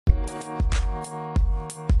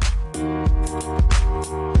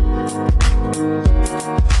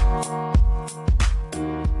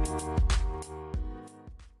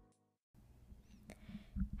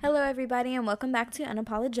Hello, everybody, and welcome back to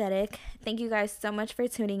Unapologetic. Thank you guys so much for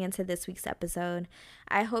tuning into this week's episode.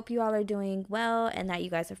 I hope you all are doing well and that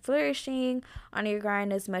you guys are flourishing on your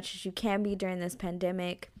grind as much as you can be during this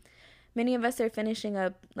pandemic. Many of us are finishing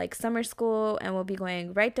up summer school and will be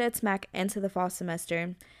going right dead smack into the fall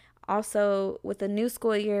semester. Also, with the new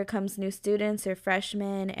school year comes new students or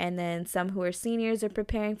freshmen, and then some who are seniors are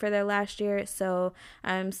preparing for their last year. So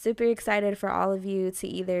I'm super excited for all of you to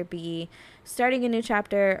either be starting a new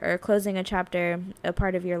chapter or closing a chapter, a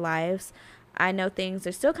part of your lives. I know things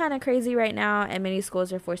are still kind of crazy right now, and many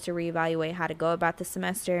schools are forced to reevaluate how to go about the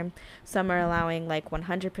semester. Some are allowing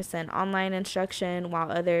 100% online instruction,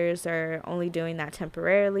 while others are only doing that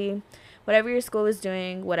temporarily. Whatever your school is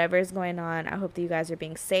doing, whatever is going on, I hope that you guys are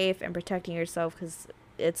being safe and protecting yourself, because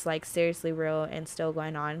it's seriously real and still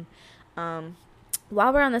going on.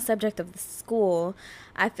 While we're on the subject of the school,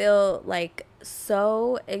 I feel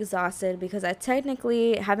so exhausted because I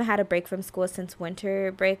technically haven't had a break from school since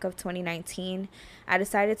winter break of 2019. I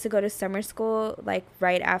decided to go to summer school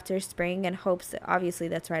right after spring in hopes, obviously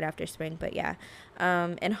that's right after spring, but yeah,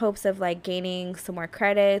 in hopes of gaining some more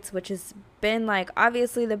credits, which has been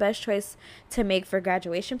obviously the best choice to make for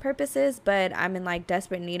graduation purposes, but I'm in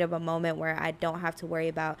desperate need of a moment where I don't have to worry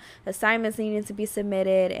about assignments needing to be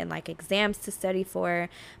submitted and exams to study for.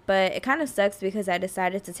 But it kind of sucks because I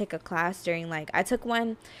decided to take a class during I took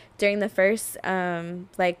one during the first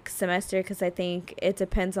semester, because I think it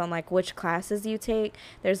depends on which classes you take.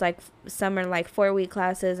 There's some are 4-week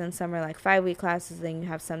classes and some are 5-week classes, then you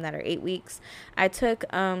have some that are 8 weeks. I took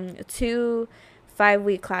 2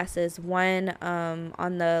 5-week classes, one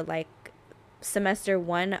on the semester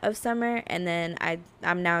 1 of summer, and then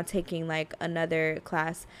I'm now taking another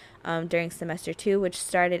class during semester 2, which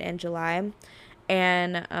started in July.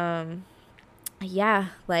 And yeah,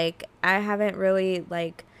 I haven't really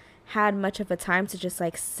had much of a time to just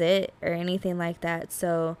sit or anything like that,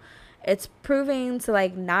 so it's proving to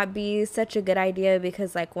not be such a good idea,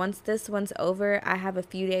 because once this one's over, I have a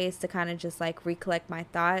few days to kind of just recollect my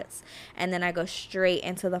thoughts, and then I go straight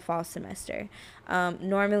into the fall semester.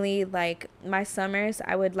 Normally my summers,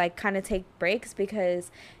 I would kind of take breaks, because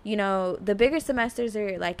the bigger semesters are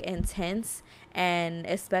intense, and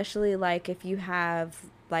especially if you have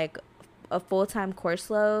a full-time course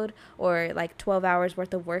load, or 12 hours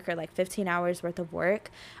worth of work, or 15 hours worth of work,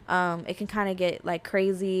 it can kind of get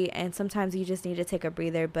crazy, and sometimes you just need to take a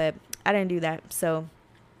breather, but I didn't do that. So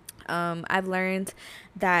I've learned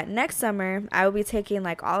that next summer I will be taking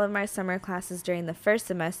all of my summer classes during the first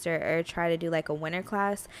semester, or try to do a winter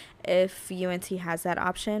class if UNT has that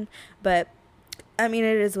option. But I mean,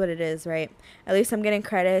 it is what it is, right? At least I'm getting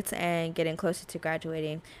credits and getting closer to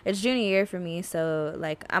graduating. It's junior year for me, so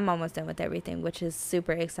I'm almost done with everything, which is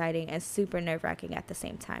super exciting and super nerve-wracking at the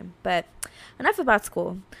same time. But enough about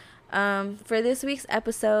school. For this week's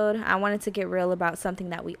episode, I wanted to get real about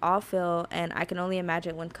something that we all feel, and I can only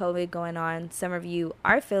imagine when COVID going on, some of you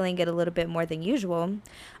are feeling it a little bit more than usual.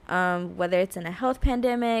 Whether it's in a health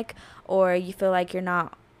pandemic, or you feel like you're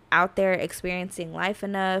not out there experiencing life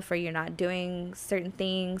enough, or you're not doing certain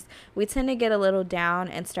things, we tend to get a little down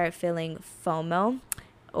and start feeling FOMO.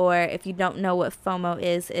 Or if you don't know what FOMO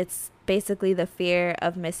is, it's basically the fear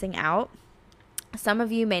of missing out. Some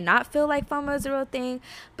of you may not feel like FOMO is a real thing,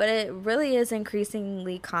 but it really is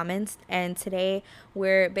increasingly common. And today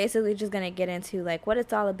we're basically just going to get into what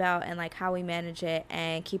it's all about, and how we manage it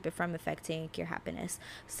and keep it from affecting your happiness.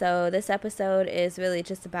 So this episode is really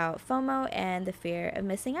just about FOMO and the fear of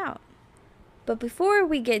missing out. But before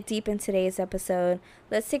we get deep in today's episode,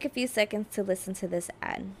 let's take a few seconds to listen to this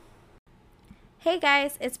ad. Hey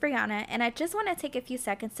guys, it's Brianna, and I just want to take a few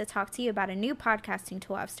seconds to talk to you about a new podcasting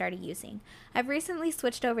tool I've started using. I've recently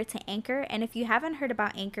switched over to Anchor, and if you haven't heard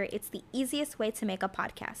about Anchor, it's the easiest way to make a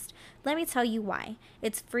podcast. Let me tell you why.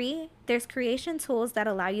 It's free, there's creation tools that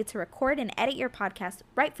allow you to record and edit your podcast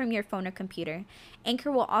right from your phone or computer.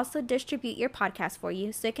 Anchor will also distribute your podcast for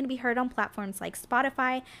you, so it can be heard on platforms like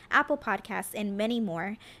Spotify, Apple Podcasts, and many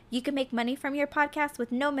more. You can make money from your podcast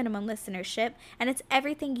with no minimum listenership, and it's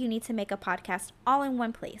everything you need to make a podcast all in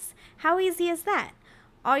one place. How easy is that?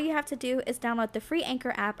 All you have to do is download the free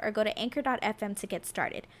Anchor app or go to anchor.fm to get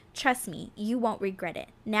started. Trust me, you won't regret it.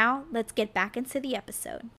 Now, let's get back into the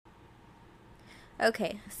episode.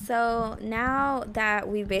 Okay, so now that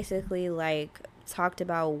we basically talked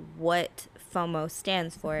about what FOMO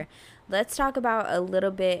stands for, let's talk about a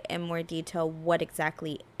little bit in more detail what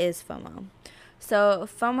exactly is FOMO. So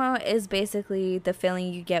FOMO is basically the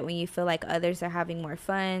feeling you get when you feel like others are having more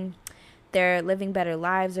fun, they're living better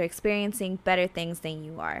lives or experiencing better things than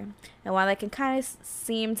you are. And while that can kind of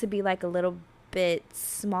seem to be like a little bit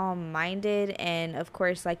small-minded, and of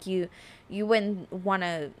course like you wouldn't want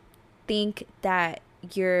to think that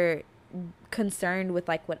you're concerned with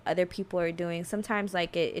like what other people are doing, sometimes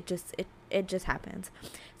like it just happens.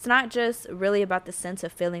 It's not just really about the sense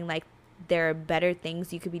of feeling like there are better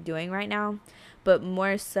things you could be doing right now, but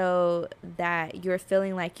more so that you're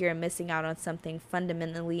feeling like you're missing out on something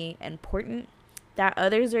fundamentally important that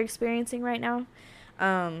others are experiencing right now.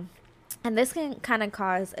 And this can kind of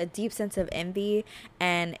cause a deep sense of envy,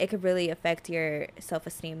 and it could really affect your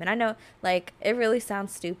self-esteem. And I know, like, it really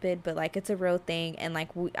sounds stupid, but, like, it's a real thing. And, like,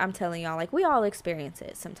 I'm telling y'all, like, we all experience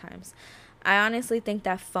it sometimes. I honestly think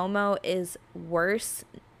that FOMO is worse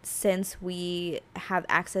since we have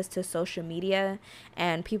access to social media,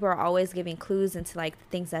 and people are always giving clues into like the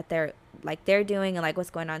things that they're doing and like what's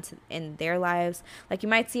going on in their lives. Like you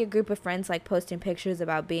might see a group of friends like posting pictures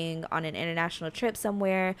about being on an international trip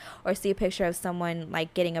somewhere, or see a picture of someone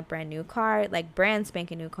like getting a brand new car, like brand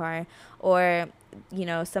spanking new car, or you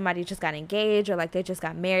know, somebody just got engaged, or like they just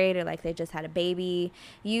got married, or like they just had a baby.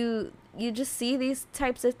 You just see these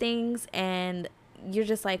types of things, and you're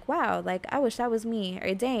just like, wow, like I wish that was me,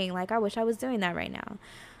 or dang, like I wish I was doing that right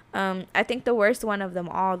now. I think the worst one of them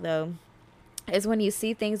all though is when you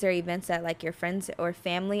see things or events that like your friends or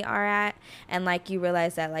family are at, and like you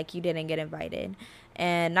realize that like you didn't get invited.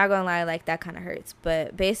 And not gonna lie, like that kind of hurts.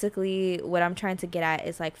 But basically what I'm trying to get at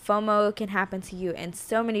is like FOMO can happen to you in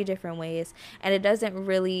so many different ways, and it doesn't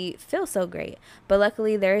really feel so great. But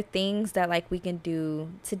luckily there are things that like we can do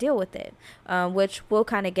to deal with it, which we'll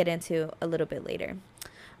kind of get into a little bit later.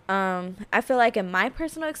 I feel like in my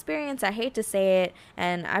personal experience, I hate to say it,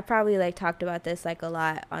 and I probably like talked about this like a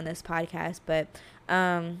lot on this podcast, but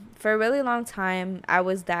for a really long time I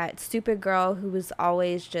was that stupid girl who was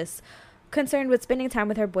always just concerned with spending time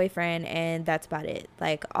with her boyfriend, and that's about it.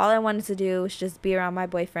 Like all I wanted to do was just be around my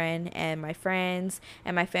boyfriend, and my friends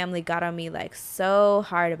and my family got on me like so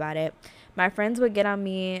hard about it. My friends would get on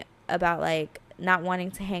me about like not wanting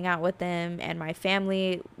to hang out with them, and my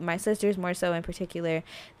family, my sisters more so in particular,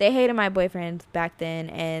 they hated my boyfriend back then,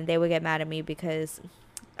 and they would get mad at me because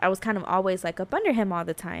I was kind of always like up under him all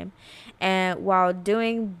the time. And while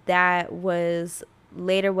doing that was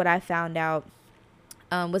later what I found out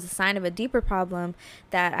was a sign of a deeper problem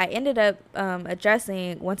that I ended up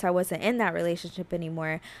addressing once I wasn't in that relationship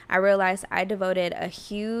anymore. I realized I devoted a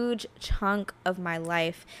huge chunk of my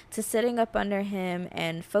life to sitting up under him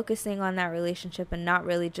and focusing on that relationship, and not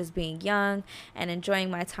really just being young and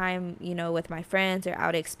enjoying my time, you know, with my friends or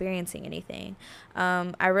out experiencing anything.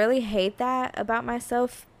 I really hate that about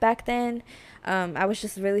myself back then. I was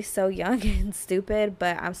just really so young and stupid,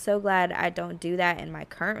 but I'm so glad I don't do that in my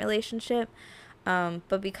current relationship.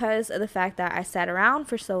 But because of the fact that I sat around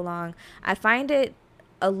for so long, I find it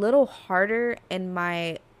a little harder in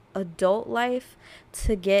my adult life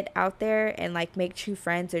to get out there and like make true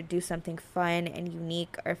friends or do something fun and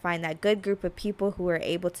unique, or find that good group of people who are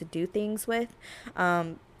able to do things with.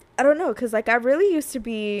 I don't know, because like I really used to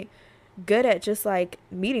be good at just like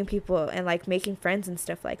meeting people and like making friends and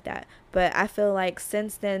stuff like that, but I feel like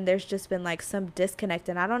since then there's just been like some disconnect,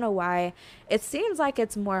 and I don't know why. It seems like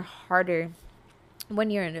it's more harder when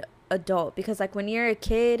you're an adult, because like when you're a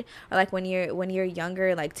kid, or like when you're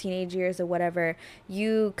younger, like teenage years or whatever,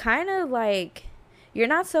 you kind of like, you're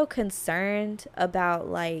not so concerned about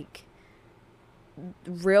like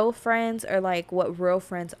real friends, or like what real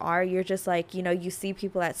friends are. You're just like, you know, you see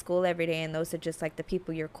people at school every day, and those are just like the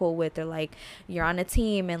people you're cool with, or like you're on a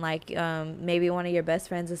team, and like maybe one of your best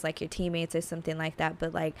friends is like your teammates or something like that.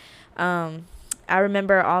 But like I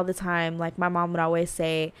remember all the time, like my mom would always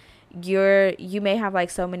say, you may have like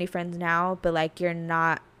so many friends now, but like you're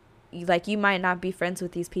not, like you might not be friends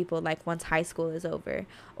with these people like once high school is over,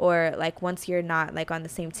 or like once you're not like on the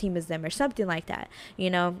same team as them or something like that, you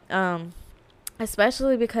know.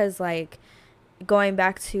 Especially because like going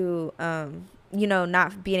back to you know,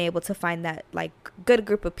 not being able to find that like good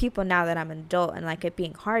group of people now that I'm an adult, and like it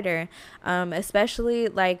being harder, especially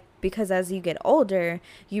like because as you get older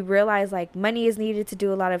you realize like money is needed to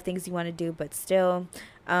do a lot of things you want to do, but still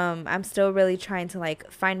I'm still really trying to like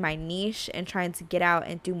find my niche and trying to get out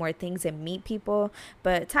and do more things and meet people,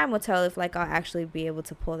 but time will tell if like I'll actually be able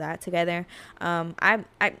to pull that together. I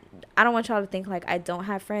don't want y'all to think like I don't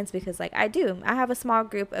have friends, because like I do. I have a small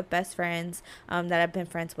group of best friends that I've been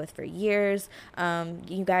friends with for years.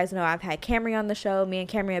 You guys know I've had Camry on the show. Me and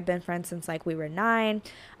Camry have been friends since like we were 9.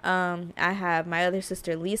 I have my other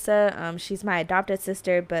sister Lisa. She's my adopted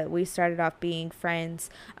sister, but we started off being friends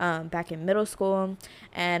back in middle school.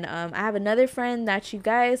 And I have another friend that you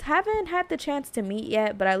guys haven't had the chance to meet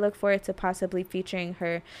yet, but I look forward to possibly featuring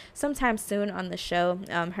her sometime soon on the show.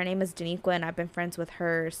 Her name is Daniqua, and I've been friends with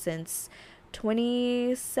her since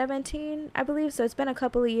 2017, I believe. So it's been a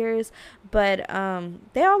couple of years, but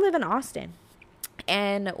they all live in Austin.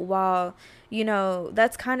 And while,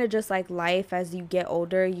 that's kind of just like life as you get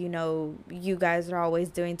older, you guys are always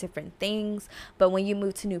doing different things. But when you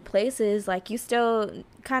move to new places, like you still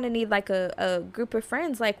kind of need like a group of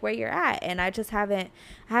friends like where you're at. And I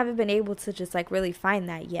haven't been able to just like really find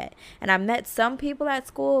that yet. And I met some people at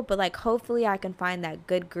school, but like hopefully I can find that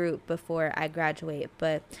good group before I graduate.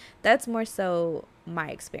 But that's more so my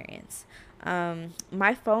experience.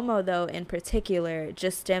 My FOMO though in particular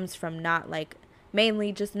just stems from not like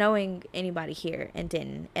mainly just knowing anybody here in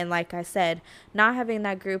Denton. And like I said, not having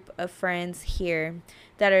that group of friends here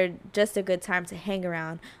that are just a good time to hang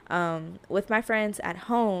around. With my friends at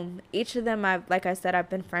home, each of them, I've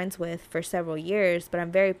been friends with for several years, but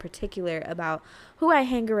I'm very particular about who I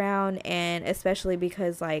hang around, and especially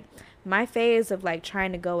because like my phase of like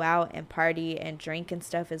trying to go out and party and drink and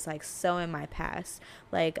stuff is like so in my past.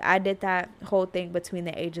 Like I did that whole thing between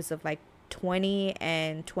the ages of like 20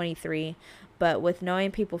 and 23. But with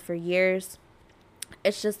knowing people for years,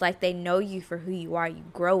 it's just like they know you for who you are. You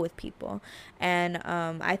grow with people. And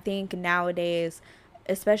I think nowadays,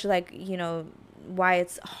 especially like, why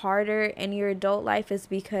it's harder in your adult life is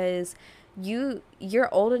because you're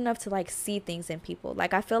old enough to like see things in people.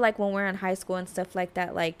 Like I feel like when we're in high school and stuff like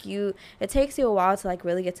that, like it takes you a while to like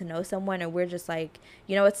really get to know someone, and we're just like,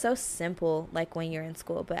 it's so simple like when you're in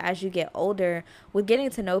school. But as you get older, with getting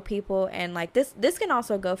to know people, and like this can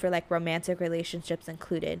also go for like romantic relationships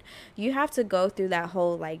included, you have to go through that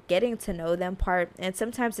whole like getting to know them part, and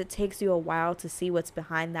sometimes it takes you a while to see what's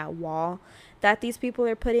behind that wall that these people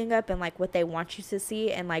are putting up and like what they want you to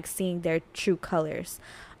see, and like seeing their true colors.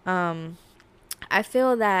 I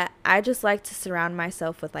feel that I just like to surround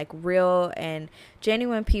myself with like real and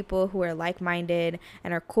genuine people who are like-minded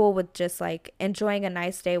and are cool with just like enjoying a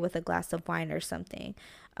nice day with a glass of wine or something.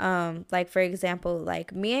 Like for example,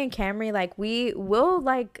 like me and Camry, like we will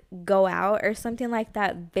like go out or something like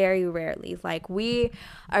that very rarely. Like we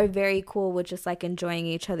are very cool with just like enjoying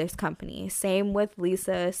each other's company. Same with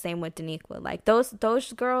Lisa, same with Daniqua. Like those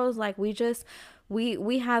girls, like we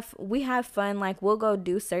have fun. Like we'll go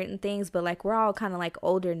do certain things, but like we're all kind of like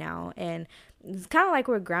older now, and it's kind of like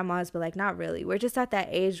we're grandmas, but like not really. We're just at that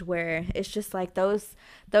age where it's just like those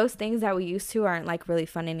things that we used to aren't like really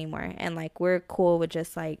fun anymore, and like we're cool with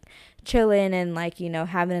just like chilling and like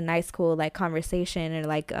having a nice cool like conversation, or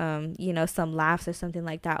like some laughs or something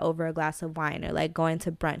like that over a glass of wine, or like going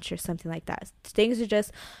to brunch or something like that. Things are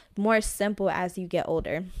just more simple as you get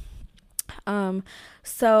older.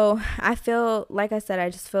 So I feel, like I said, I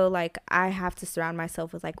just feel like I have to surround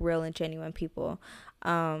myself with like real and genuine people.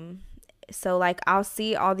 So like I'll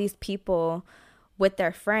see all these people with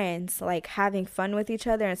their friends, like having fun with each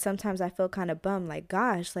other. And sometimes I feel kind of bummed, like,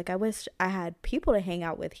 gosh, like I wish I had people to hang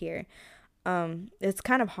out with here. It's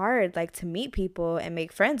kind of hard like to meet people and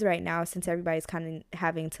make friends right now, since everybody's kind of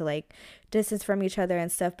having to like distance from each other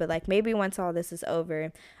and stuff. But like maybe once all this is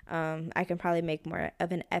over, I can probably make more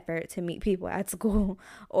of an effort to meet people at school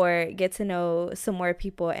or get to know some more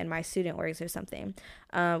people in my student orgs or something.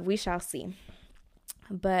 We shall see.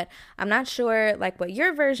 But I'm not sure like what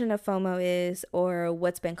your version of FOMO is or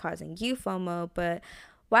what's been causing you FOMO. But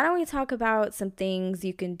why don't we talk about some things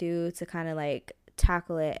you can do to kind of like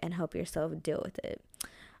tackle it and help yourself deal with it.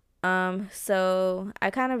 So I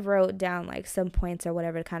kind of wrote down like some points or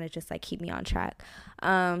whatever to kind of just like keep me on track.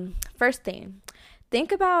 First thing,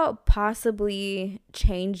 think about possibly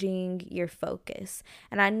changing your focus.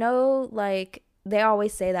 And I know like they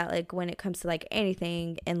always say that like when it comes to like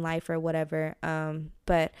anything in life or whatever,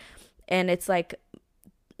 but it's like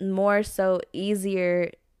more so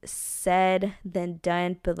easier said than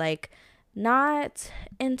done, but like not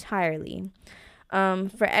entirely.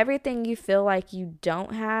 For everything you feel like you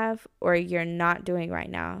don't have or you're not doing right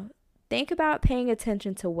now, think about paying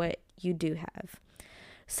attention to what you do have.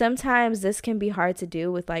 Sometimes this can be hard to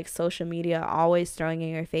do with like social media always throwing in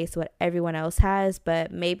your face what everyone else has,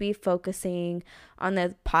 but maybe focusing on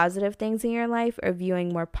the positive things in your life or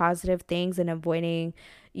viewing more positive things and avoiding,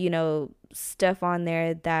 stuff on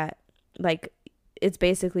there that like it's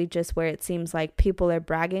basically just where it seems like people are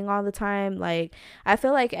bragging all the time. Like I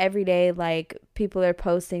feel like every day like people are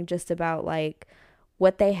posting just about like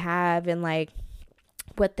what they have and like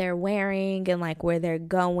what they're wearing and like where they're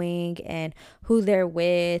going and who they're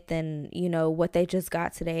with and what they just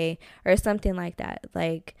got today or something like that.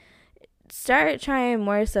 Like start trying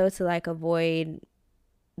more so to like avoid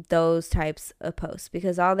those types of posts,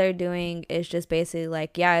 because all they're doing is just basically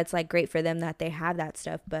like, yeah, it's like great for them that they have that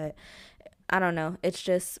stuff, but I don't know,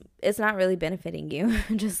 it's not really benefiting you.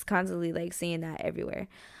 Just constantly like seeing that everywhere.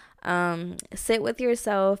 Sit with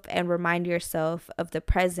yourself and remind yourself of the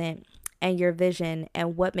present and your vision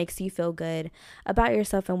and what makes you feel good about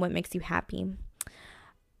yourself and what makes you happy.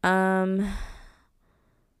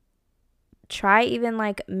 Try even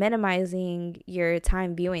like minimizing your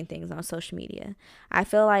time viewing things on social media. I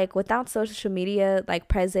feel like without social media like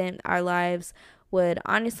present, our lives would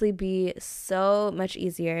honestly be so much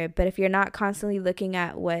easier. But if you're not constantly looking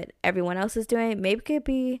at what everyone else is doing, maybe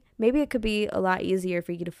it could be a lot easier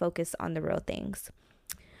for you to focus on the real things.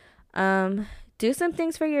 Do some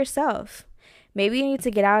things for yourself. Maybe you need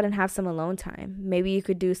to get out and have some alone time. Maybe you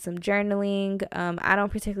could do some journaling. I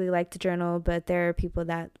don't particularly like to journal, but there are people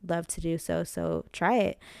that love to do so. So try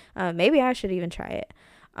it. Maybe I should even try it.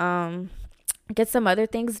 Get some other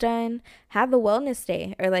things done. Have a wellness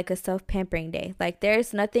day or like a self-pampering day. Like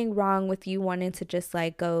there's nothing wrong with you wanting to just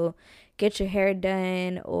like go get your hair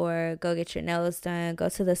done or go get your nails done, go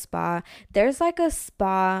to the spa. There's like a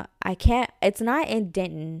spa. It's not in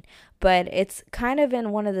Denton, but it's kind of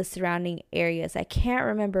in one of the surrounding areas. I can't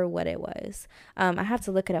remember what it was. I have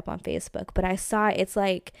to look it up on Facebook, but I saw it's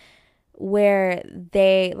like where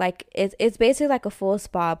they like it's basically like a full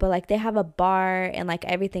spa, but like they have a bar and like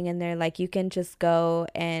everything in there. Like you can just go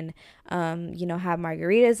and have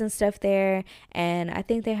margaritas and stuff there, and I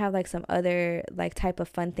think they have like some other like type of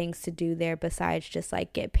fun things to do there besides just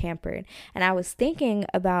like get pampered. And I was thinking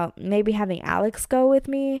about maybe having Alex go with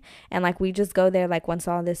me and like we just go there like once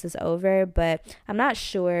all this is over, but I'm not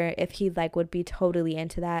sure if he like would be totally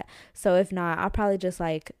into that. So if not, I'll probably just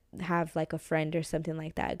like have like a friend or something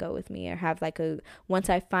like that go with me, or have like once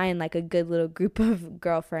I find like a good little group of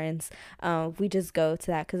girlfriends, we just go to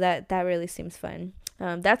that, because that really seems fun.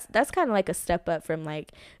 That's kind of like a step up from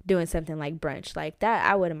like doing something like brunch like that.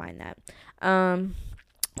 I wouldn't mind that.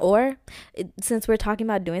 Or since we're talking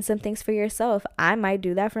about doing some things for yourself, I might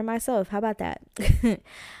do that for myself. How about that?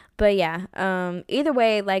 But yeah, either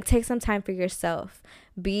way, like take some time for yourself.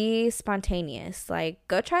 Be spontaneous. Like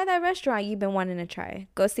go try that restaurant you've been wanting to try.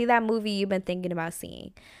 Go see that movie you've been thinking about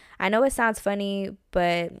seeing. I know it sounds funny,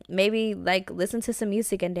 but maybe like listen to some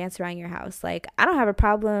music and dance around your house. Like I don't have a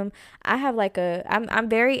problem. I have like I'm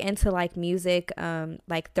very into like music,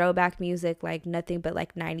 like throwback music, like nothing but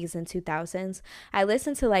like 90s and 2000s. I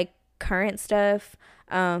listen to like current stuff,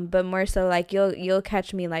 but more so like you'll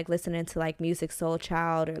catch me like listening to like Music Soul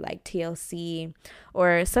Child or like TLC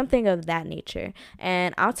or something of that nature,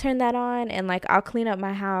 and I'll turn that on and like I'll clean up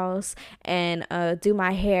my house and do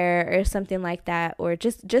my hair or something like that, or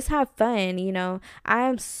just have fun. I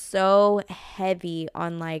am so heavy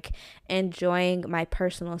on like enjoying my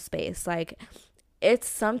personal space. Like it's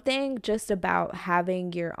something just about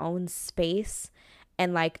having your own space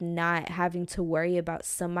and like not having to worry about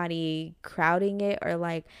somebody crowding it, or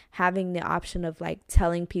like having the option of like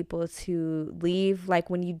telling people to leave, like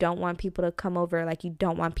when you don't want people to come over, like you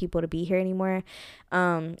don't want people to be here anymore,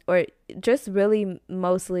 or just really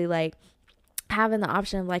mostly like having the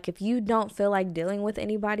option of like if you don't feel like dealing with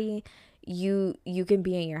anybody, you can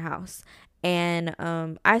be in your house. And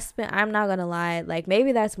I'm not gonna lie, like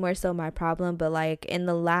maybe that's more so my problem, but like in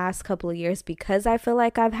the last couple of years, because I feel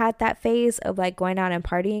like I've had that phase of like going out and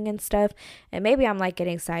partying and stuff, and maybe I'm like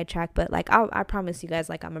getting sidetracked, but like I promise you guys,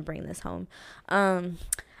 like I'm gonna bring this home.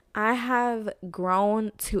 I have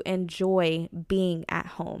grown to enjoy being at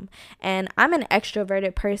home, and I'm an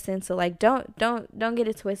extroverted person, so like don't get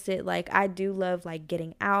it twisted. Like I do love like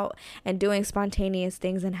getting out and doing spontaneous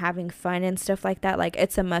things and having fun and stuff like that. Like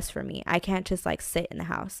it's a must for me. I can't just like sit in the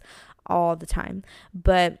house all the time,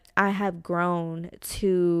 but I have grown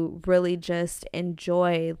to really just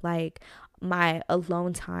enjoy like my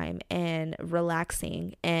alone time and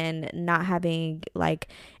relaxing and not having like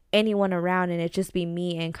anyone around, and it just be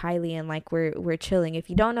me and Kylie, and like we're chilling. If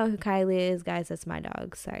you don't know who Kylie is, guys, that's my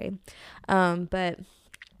dog, sorry. But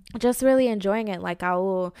just really enjoying it. Like I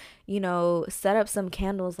will, set up some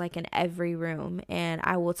candles like in every room, and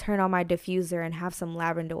I will turn on my diffuser and have some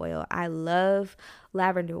lavender oil. I love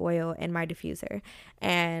lavender oil in my diffuser,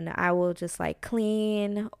 and I will just like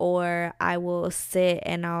clean, or I will sit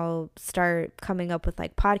and I'll start coming up with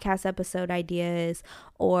like podcast episode ideas,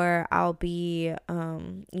 or I'll be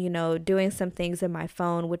doing some things in my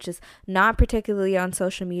phone, which is not particularly on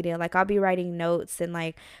social media. Like I'll be writing notes and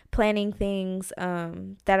like planning things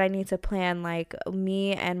that I need to plan. Like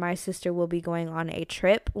me and my sister will be going on a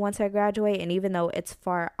trip once I graduate, and even though it's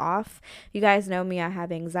far off, you guys know me, I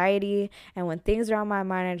have anxiety, and when things are on my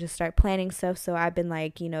mind and just start planning stuff. So I've been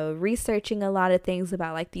like, researching a lot of things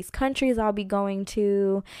about like these countries I'll be going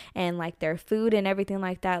to and like their food and everything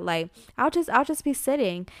like that. Like I'll just be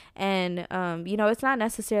sitting and it's not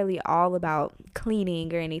necessarily all about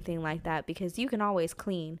cleaning or anything like that, because you can always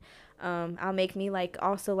clean. I'll make me like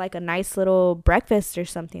also like a nice little breakfast or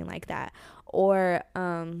something like that, or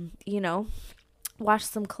wash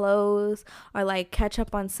some clothes or like catch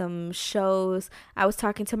up on some shows. I was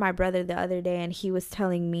talking to my brother the other day and he was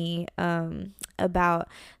telling me about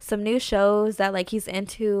some new shows that like he's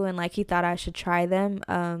into and like he thought I should try them.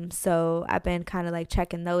 So I've been kind of like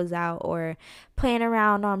checking those out or playing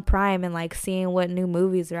around on Prime and like seeing what new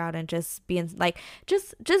movies are out and just being like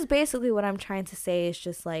just basically what I'm trying to say is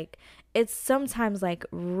just like it's sometimes like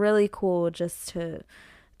really cool just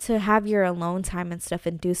to have your alone time and stuff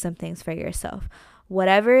and do some things for yourself.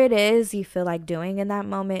 Whatever it is you feel like doing in that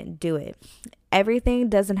moment, do it. Everything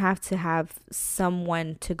doesn't have to have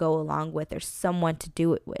someone to go along with or someone to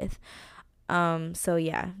do it with. So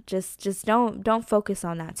yeah, just don't focus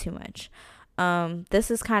on that too much. This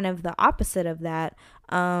is kind of the opposite of that.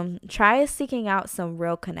 Try seeking out some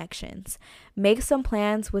real connections. Make some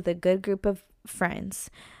plans with a good group of friends.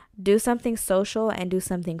 Do something social and do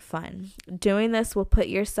something fun. Doing this will put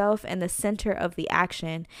yourself in the center of the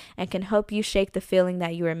action and can help you shake the feeling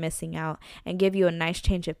that you are missing out and give you a nice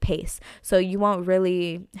change of pace. So you won't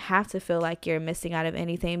really have to feel like you're missing out of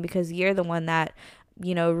anything because you're the one that,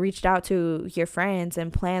 reached out to your friends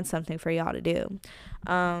and planned something for y'all to do.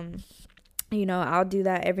 I'll do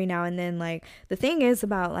that every now and then. Like the thing is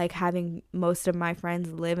about like having most of my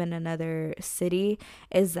friends live in another city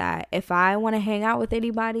is that if I want to hang out with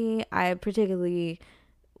anybody, I particularly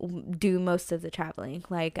do most of the traveling.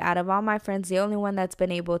 Like out of all my friends, the only one that's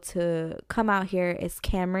been able to come out here is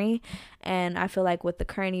Camry, and I feel like with the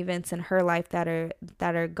current events in her life that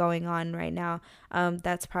are going on right now,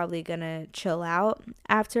 that's probably gonna chill out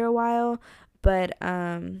after a while. But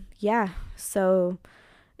yeah, so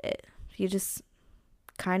you just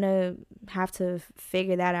kind of have to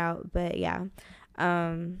figure that out. But yeah,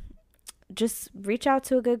 just reach out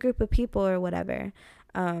to a good group of people or whatever,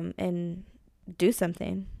 and do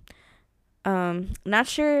something. Not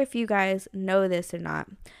sure if you guys know this or not,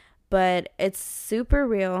 but it's super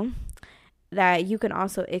real that you can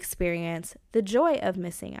also experience the joy of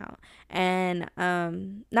missing out. And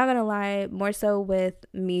not gonna lie, more so with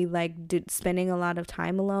me like spending a lot of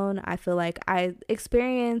time alone, I feel like I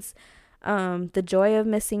experience the joy of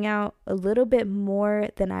missing out a little bit more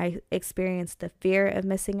than I experienced the fear of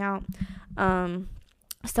missing out.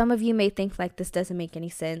 Some of you may think like this doesn't make any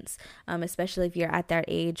sense, especially if you're at that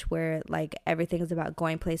age where like everything is about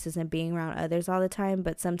going places and being around others all the time.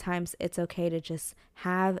 But sometimes it's okay to just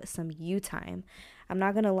have some you time. I'm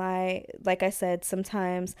not gonna lie, like I said,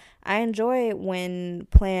 sometimes I enjoy when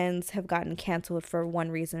plans have gotten canceled for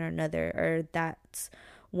one reason or another, or that's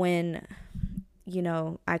when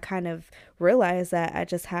I kind of realize that I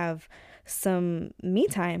just have some me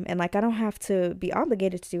time and like I don't have to be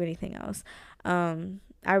obligated to do anything else.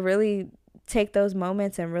 I really take those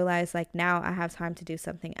moments and realize like now I have time to do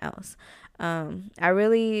something else. I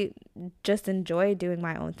really just enjoy doing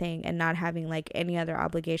my own thing and not having like any other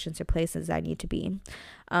obligations or places I need to be.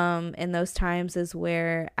 And those times is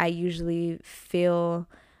where I usually feel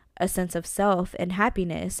a sense of self and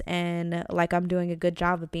happiness and like I'm doing a good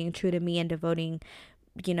job of being true to me and devoting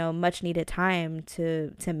much needed time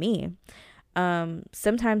to me.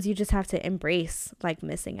 Sometimes you just have to embrace like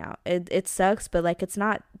missing out. It sucks, but like it's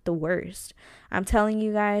not the worst. I'm telling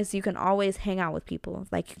you guys, you can always hang out with people.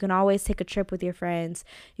 Like you can always take a trip with your friends,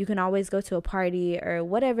 you can always go to a party or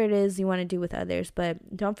whatever it is you want to do with others,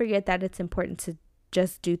 but don't forget that it's important to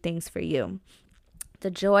just do things for you.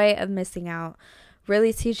 The joy of missing out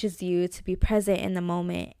really teaches you to be present in the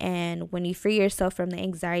moment. And when you free yourself from the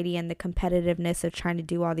anxiety and the competitiveness of trying to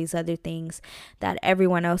do all these other things that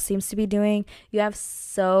everyone else seems to be doing, you have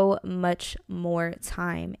so much more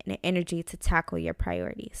time and energy to tackle your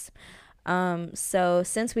priorities. So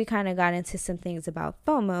since we kind of got into some things about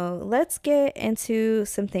FOMO, let's get into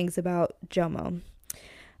some things about JOMO.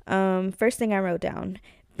 First thing I wrote down,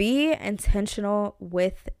 be intentional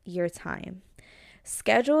with your time.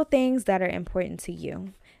 Schedule things that are important to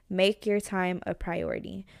you. Make your time a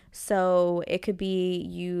priority. So it could be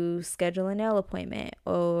you schedule a nail appointment,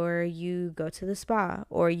 or you go to the spa,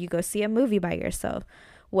 or you go see a movie by yourself.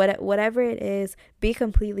 Whatever it is, be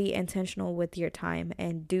completely intentional with your time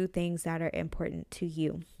and do things that are important to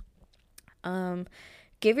you.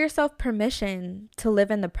 Give yourself permission to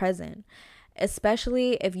live in the present,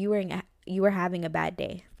 especially if you were having a bad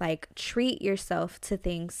day. Like treat yourself to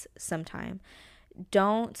things sometime.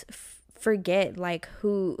 Don't forget like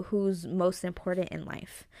who's most important in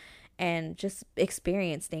life, and just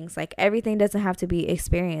experience things. Like everything doesn't have to be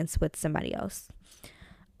experienced with somebody else.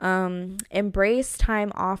 Embrace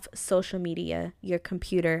time off social media, your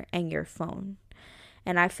computer, and your phone.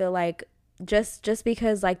 And I feel like just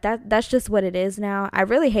because like that's just what it is now. I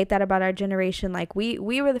really hate that about our generation. Like we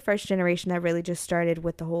were the first generation that really just started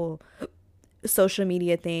with the whole social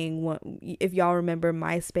media thing. If y'all remember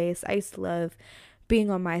MySpace, I used to love being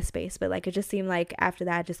on MySpace, but like it just seemed like after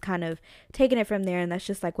that, just kind of taking it from there, and that's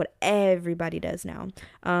just like what everybody does now.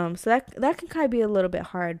 So that can kind of be a little bit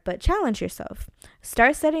hard, but challenge yourself.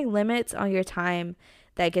 Start setting limits on your time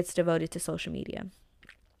that gets devoted to social media.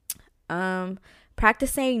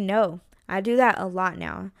 Practice saying no. I do that a lot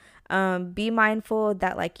now. Be mindful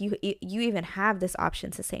that like you even have this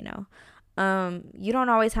option to say no. You don't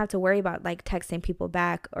always have to worry about like texting people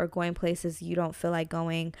back or going places you don't feel like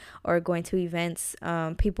going, or going to events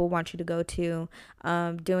people want you to go to,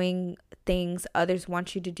 doing things others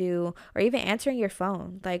want you to do, or even answering your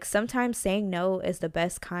phone. Like sometimes saying no is the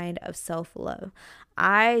best kind of self-love.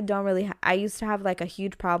 I used to have like a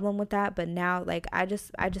huge problem with that, but now like I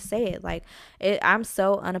just say it. Like I'm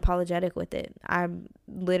so unapologetic with it. I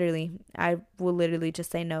will literally just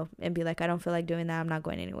say no and be like, I don't feel like doing that. I'm not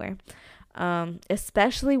going anywhere.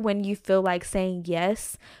 Especially when you feel like saying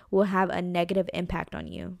yes will have a negative impact on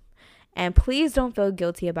you. And please don't feel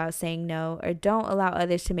guilty about saying no, or don't allow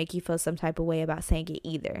others to make you feel some type of way about saying it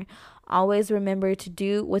either. Always remember to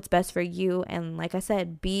do what's best for you, and like I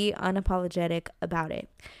said, be unapologetic about it.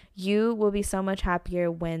 You will be so much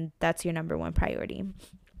happier when that's your number one priority.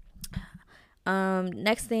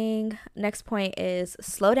 Next point is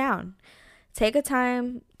slow down. Take a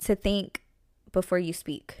time to think before you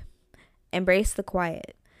speak. Embrace the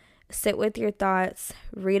quiet. Sit with your thoughts,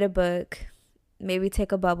 read a book, maybe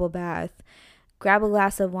take a bubble bath, grab a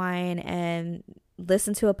glass of wine, and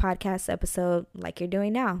listen to a podcast episode like you're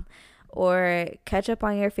doing now, or catch up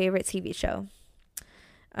on your favorite TV show.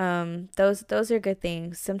 Those are good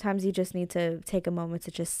things. Sometimes you just need to take a moment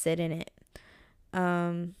to just sit in it.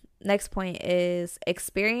 Next point is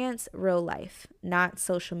experience real life, not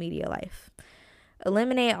social media life.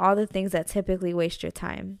 Eliminate all the things that typically waste your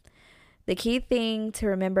time. The key thing to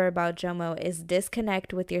remember about JOMO is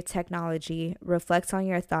disconnect with your technology, reflect on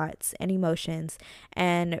your thoughts and emotions,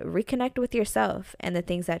 and reconnect with yourself and the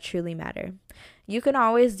things that truly matter. You can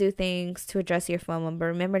always do things to address your FOMO, but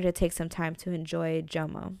remember to take some time to enjoy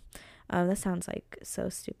JOMO. That sounds like so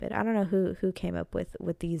stupid. I don't know who came up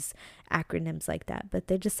with these acronyms like that, but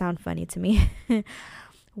they just sound funny to me.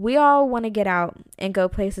 We all want to get out and go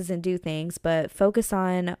places and do things, but focus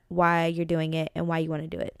on why you're doing it and why you want to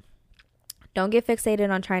do it. Don't get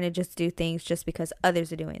fixated on trying to just do things just because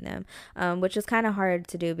others are doing them, which is kind of hard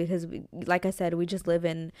to do because, like I said, we just live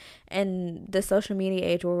in the social media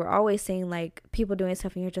age where we're always seeing like people doing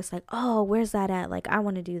stuff and you're just like, oh, where's that at? Like, I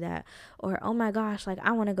want to do that. Or, oh my gosh, like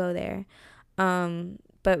I want to go there.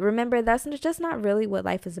 But remember, that's just not really what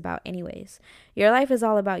life is about anyways. Your life is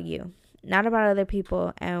all about you, not about other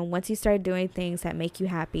people. And once you start doing things that make you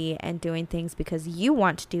happy and doing things because you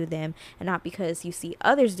want to do them and not because you see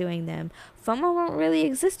others doing them, FOMO won't really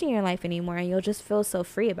exist in your life anymore, and you'll just feel so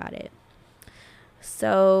free about it.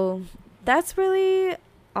 So that's really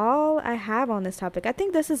all I have on this topic. I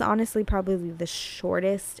think this is honestly probably the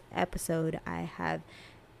shortest episode I have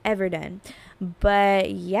ever done. But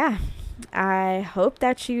yeah, I hope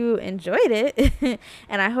that you enjoyed it.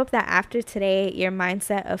 And I hope that after today, your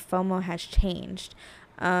mindset of FOMO has changed.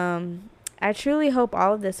 I truly hope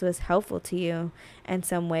all of this was helpful to you in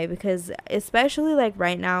some way, because especially like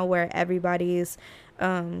right now where everybody's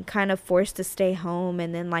kind of forced to stay home,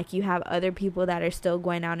 and then like you have other people that are still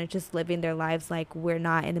going out and just living their lives like we're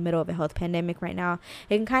not in the middle of a health pandemic right now.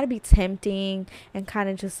 It can kind of be tempting and kind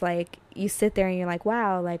of just like you sit there and you're like,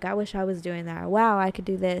 wow, like I wish I was doing that, or wow, I could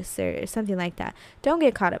do this, or something like that. Don't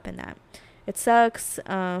get caught up in that. It sucks,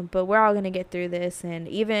 but we're all gonna get through this. And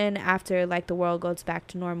even after like the world goes back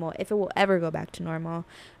to normal, if it will ever go back to normal,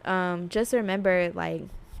 just remember like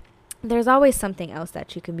there's always something else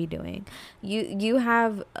that you can be doing. You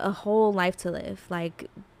have a whole life to live. Like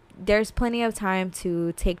there's plenty of time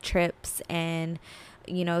to take trips and,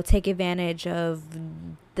 you know, take advantage of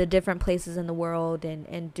the different places in the world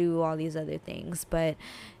and do all these other things. But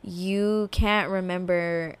you can't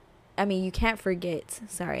forget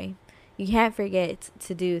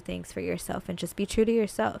to do things for yourself and just be true to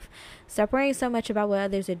yourself. Stop worrying so much about what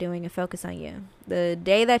others are doing and focus on you. The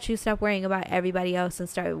day that you stop worrying about everybody else and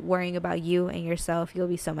start worrying about you and yourself, you'll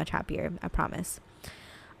be so much happier. I promise.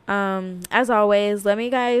 As always, let me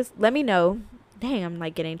know Dang, I'm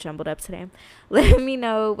like getting jumbled up today. Let me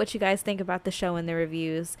know what you guys think about the show in the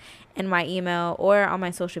reviews in my email or on my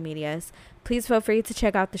social medias. Please feel free to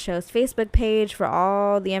check out the show's Facebook page for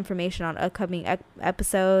all the information on upcoming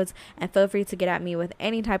episodes, and feel free to get at me with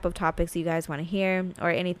any type of topics you guys want to hear or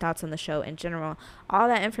any thoughts on the show in general. All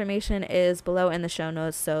that information is below in the show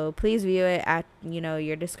notes, so please view it at,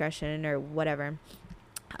 your discretion or whatever.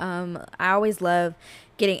 I always love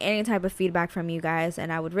getting any type of feedback from you guys,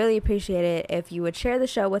 and I would really appreciate it if you would share the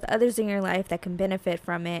show with others in your life that can benefit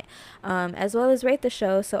from it, as well as rate the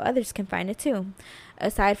show so others can find it too.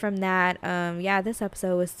 Aside from that, this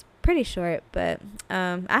episode was pretty short, but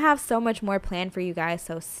I have so much more planned for you guys,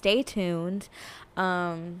 so stay tuned.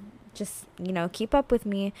 Just keep up with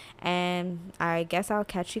me, and I guess I'll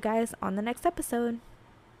catch you guys on the next episode.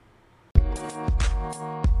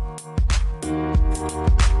 Thank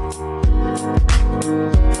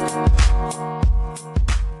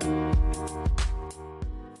you.